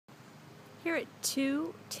Here at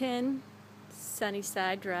 210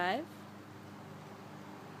 Sunnyside Drive,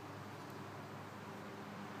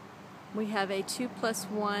 we have a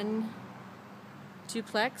 2+1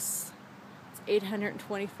 duplex. It's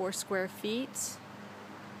 824 square feet.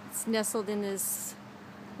 It's nestled in this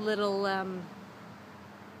little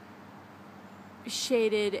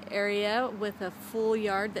shaded area with a full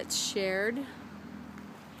yard that's shared.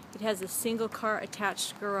 It has a single car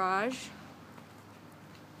attached garage.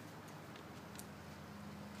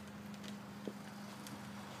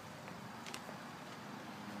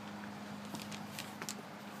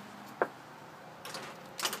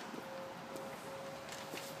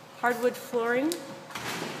 Hardwood flooring.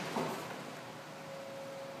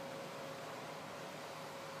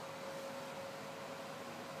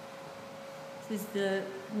 This is the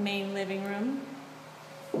main living room.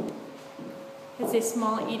 It's a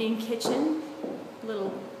small eat-in kitchen,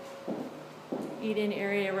 little eat-in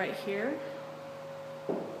area right here.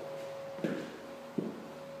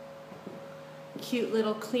 Cute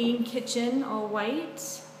little clean kitchen, all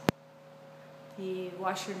white. The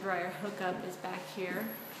washer and dryer hookup is back here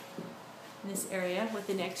in this area with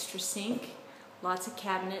an extra sink, lots of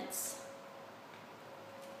cabinets.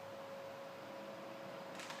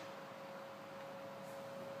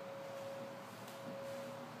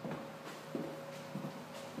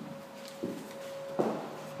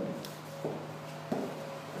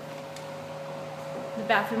 The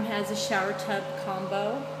bathroom has a shower tub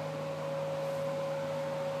combo.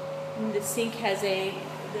 And the sink has a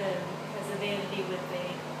vanity with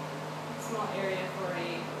a small area for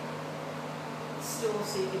a stool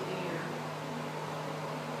so you can do your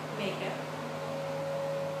makeup.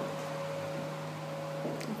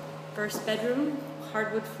 First bedroom,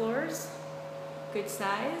 hardwood floors, good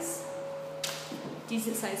size,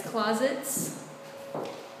 decent sized closets.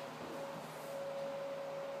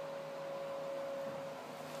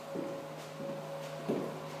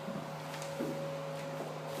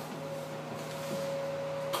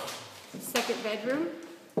 Second bedroom,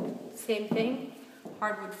 same thing,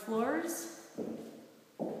 hardwood floors,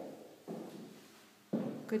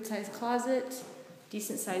 good sized closet,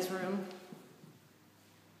 decent sized room.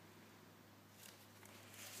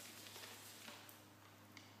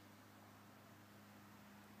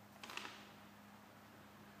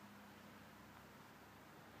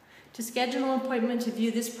 To schedule an appointment to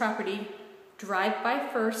view this property, drive by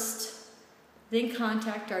first, then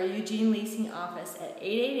contact our Eugene Leasing office at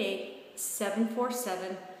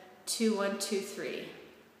 888-747-2123.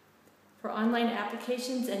 For online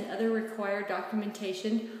applications and other required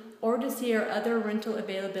documentation, or to see our other rental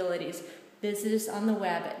availabilities, visit us on the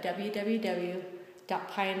web at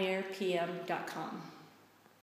www.pioneerpm.com.